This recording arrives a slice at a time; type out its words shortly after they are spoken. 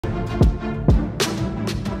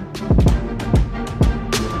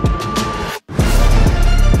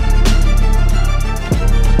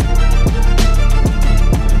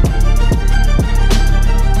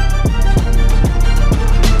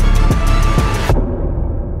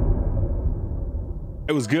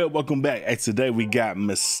It was good. Welcome back. Hey, today we got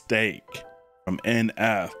Mistake from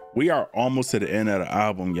NF. We are almost to the end of the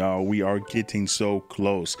album, y'all. We are getting so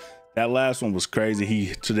close. That last one was crazy. He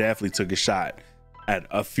definitely took a shot at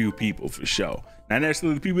a few people for sure. Not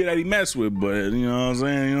necessarily the people that he messed with, but you know what I'm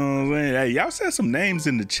saying? You know what I'm saying? Hey, y'all said some names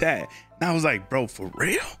in the chat. And I was like, bro, for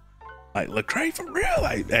real? Like Lecrae for real?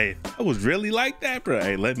 Like, hey, I was really like that, bro.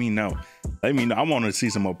 Hey, let me know. Let me know. I want to see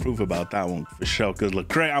some more proof about that one for sure. Cause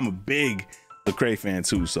Lecrae, I'm a big Lecrae fan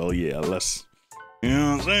too. So yeah, let's, you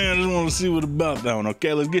know what I'm saying? I just want to see what about that one.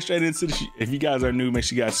 Okay, let's get straight into the if you guys are new, make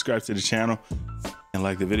sure you guys subscribe to the channel and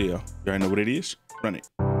like the video. You already know what it is. Run it.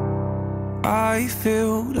 I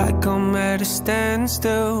feel like I'm at a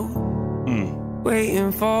standstill,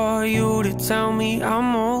 waiting for you to tell me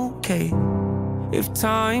I'm okay. If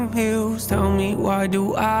time heals, tell me why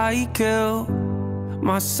do I kill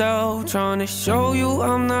myself trying to show you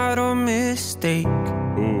I'm not a mistake.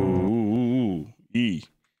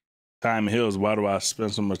 Time heals, why do I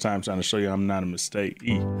spend so much time trying to show you I'm not a mistake?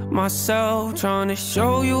 Myself trying to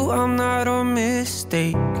show you I'm not a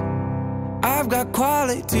mistake. I've got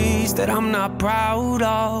qualities that I'm not proud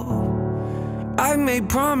of. I've made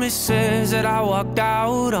promises that I walked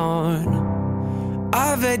out on.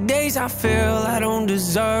 I've had days I feel I don't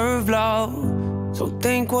deserve love. So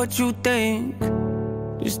think what you think,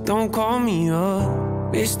 just don't call me a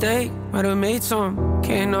mistake. Might have made some,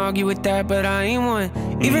 can't argue with that, but I ain't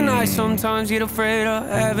one. Even I sometimes get afraid of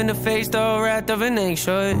having to face the wrath of an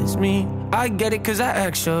anxious me. I get it cause I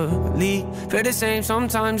actually feel the same.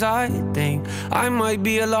 Sometimes I think I might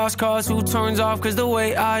be a lost cause who turns off cause the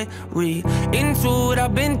way I read into what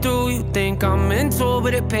I've been through. You think I'm mental,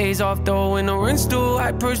 but it pays off though. When the rent's due,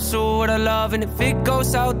 I pursue what I love. And if it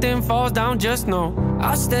goes south then falls down, just know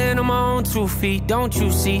I stand on my own 2 feet. Don't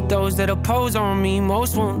you see those that oppose on me?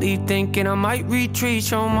 Most won't leave thinking I might retreat.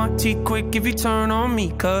 Show my teeth quick if you turn on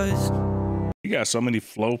me, cause you got so many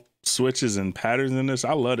flow switches and patterns in this.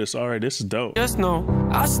 I love this. All right, this is dope. Just know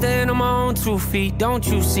I stand on my own 2 feet. Don't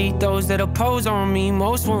you see those that oppose on me?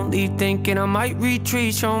 Most won't leave thinking I might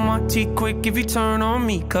retreat. Show my teeth quick if you turn on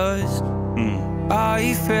me, cause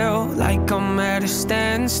I feel like I'm at a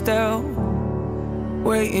standstill,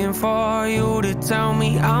 waiting for you to tell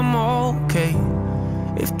me I'm okay.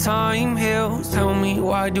 If time heals, tell me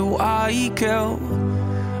why do I kill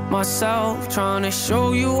myself trying to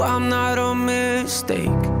show you I'm not a mistake.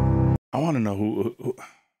 I want to know who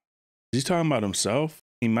is he talking about himself?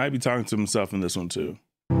 He might be talking to himself in this one too.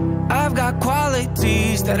 I've got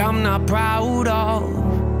qualities that I'm not proud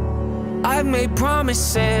of. I've made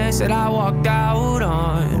promises that I walked out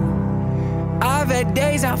on. I've had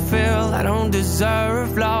days I feel I don't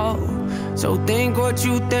deserve love. So think what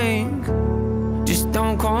you think, just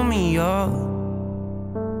don't call me up.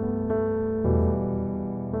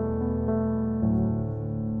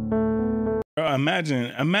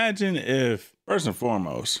 Imagine if, first and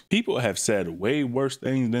foremost, people have said way worse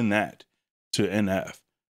things than that to NF,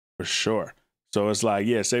 for sure. So it's like,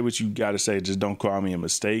 yeah, say what you got to say, just don't call me a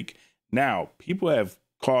mistake. Now, people have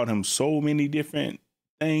called him so many different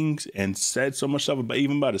things and said so much stuff about,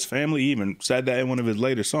 even about his family, even said that in one of his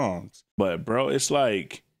later songs. But bro, it's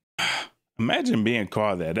like, imagine being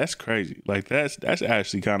called that. That's crazy. Like that's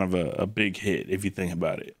actually kind of a big hit if you think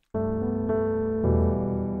about it.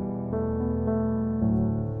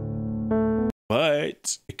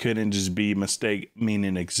 But it couldn't just be a mistake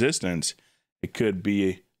meaning existence. It could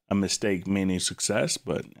be a mistake meaning success,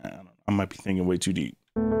 but I don't know. I might be thinking way too deep.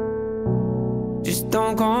 Just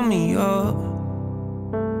don't call me up.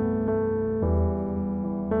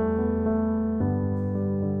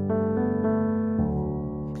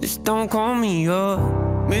 Just don't call me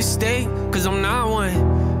up. Mistake, cause I'm not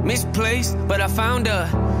one. Misplaced, but I found a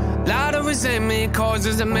lot of resentment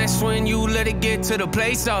causes a mess when you let it get to the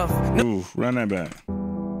place of Ooh, run that back.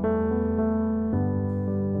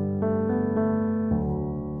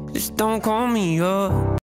 Just don't call me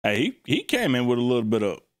up. Hey, he came in with a little bit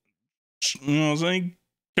of, you know what I'm saying?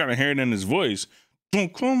 Kind of heard it in his voice.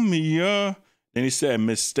 Don't call me up. Then he said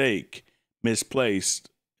mistake, misplaced,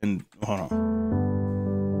 and hold on.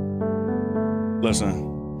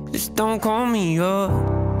 Listen. Just don't call me up.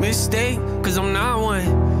 Mistake, cause I'm not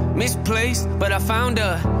one. Misplaced, but I found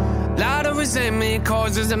a lot of resentment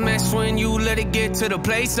causes a mess when you let it get to the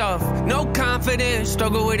place of no confidence.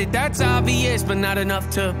 Struggle with it, that's obvious, but not enough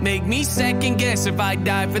to make me second guess if I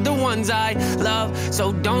die for the ones I love.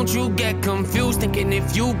 So don't you get confused thinking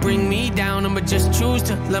if you bring me down, I'ma just choose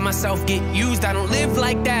to let myself get used. I don't live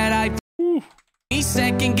like that. I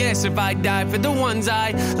second guess if I die for the ones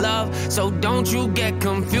I love. So don't you get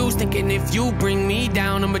confused thinking if you bring me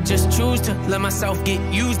down, I'ma just choose to let myself get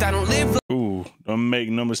used. I don't live like Don't make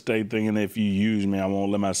no mistake thinking if you use me, I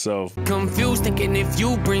won't let myself. Confused, thinking if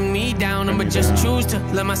you bring me down, I'ma just choose to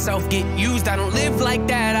let myself get used. I don't live like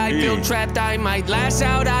that. I feel trapped. I might lash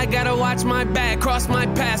out. I gotta watch my back, cross my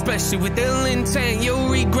path, especially with ill intent. You'll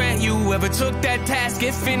regret you ever took that task.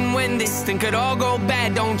 If and when this thing could all go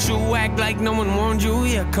bad, don't you act like no one warned you,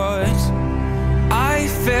 yeah, cause I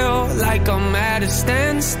feel like I'm at a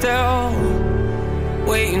standstill,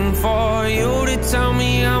 waiting for you to tell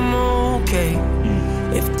me I'm okay.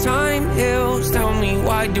 If time heals, tell me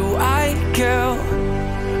why do I kill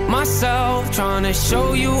myself, trying to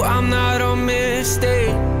show you I'm not a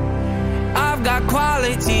mistake. I've got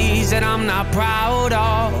qualities that I'm not proud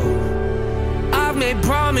of. I've made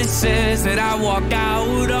promises that I walk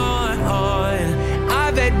out on.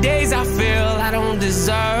 I've had days I feel I don't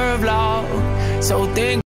deserve love, so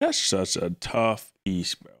think. That's such a tough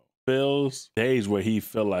piece, bro. Feels days where he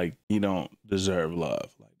feel like he don't deserve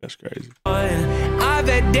love. Like, that's crazy. I've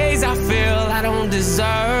had days I feel I don't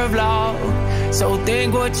deserve love, so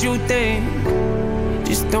think what you think,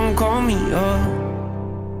 just don't call me a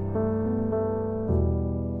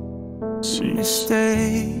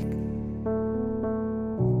mistake.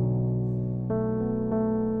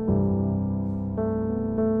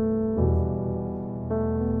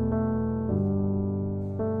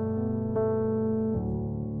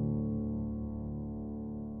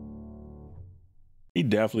 He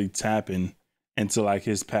definitely tapping into like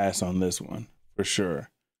his past on this one for sure.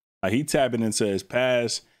 Like he tapping into his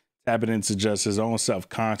past, tapping into just his own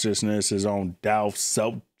self-consciousness, his own doubts,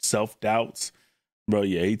 self-doubts. Bro,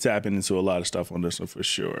 yeah, he tapping into a lot of stuff on this one for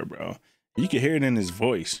sure, bro. You can hear it in his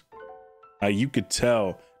voice. Like you could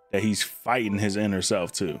tell that he's fighting his inner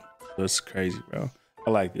self too. That's crazy, bro. I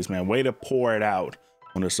like this, man. Way to pour it out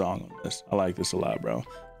on the song on this. I like this a lot, bro. If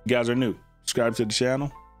you guys are new, subscribe to the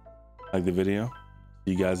channel, like the video.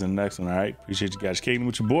 See you guys in the next one, all right? Appreciate you guys kicking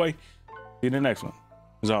with your boy. See you in the next one.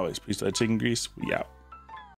 As always, peace, love, chicken grease. We out.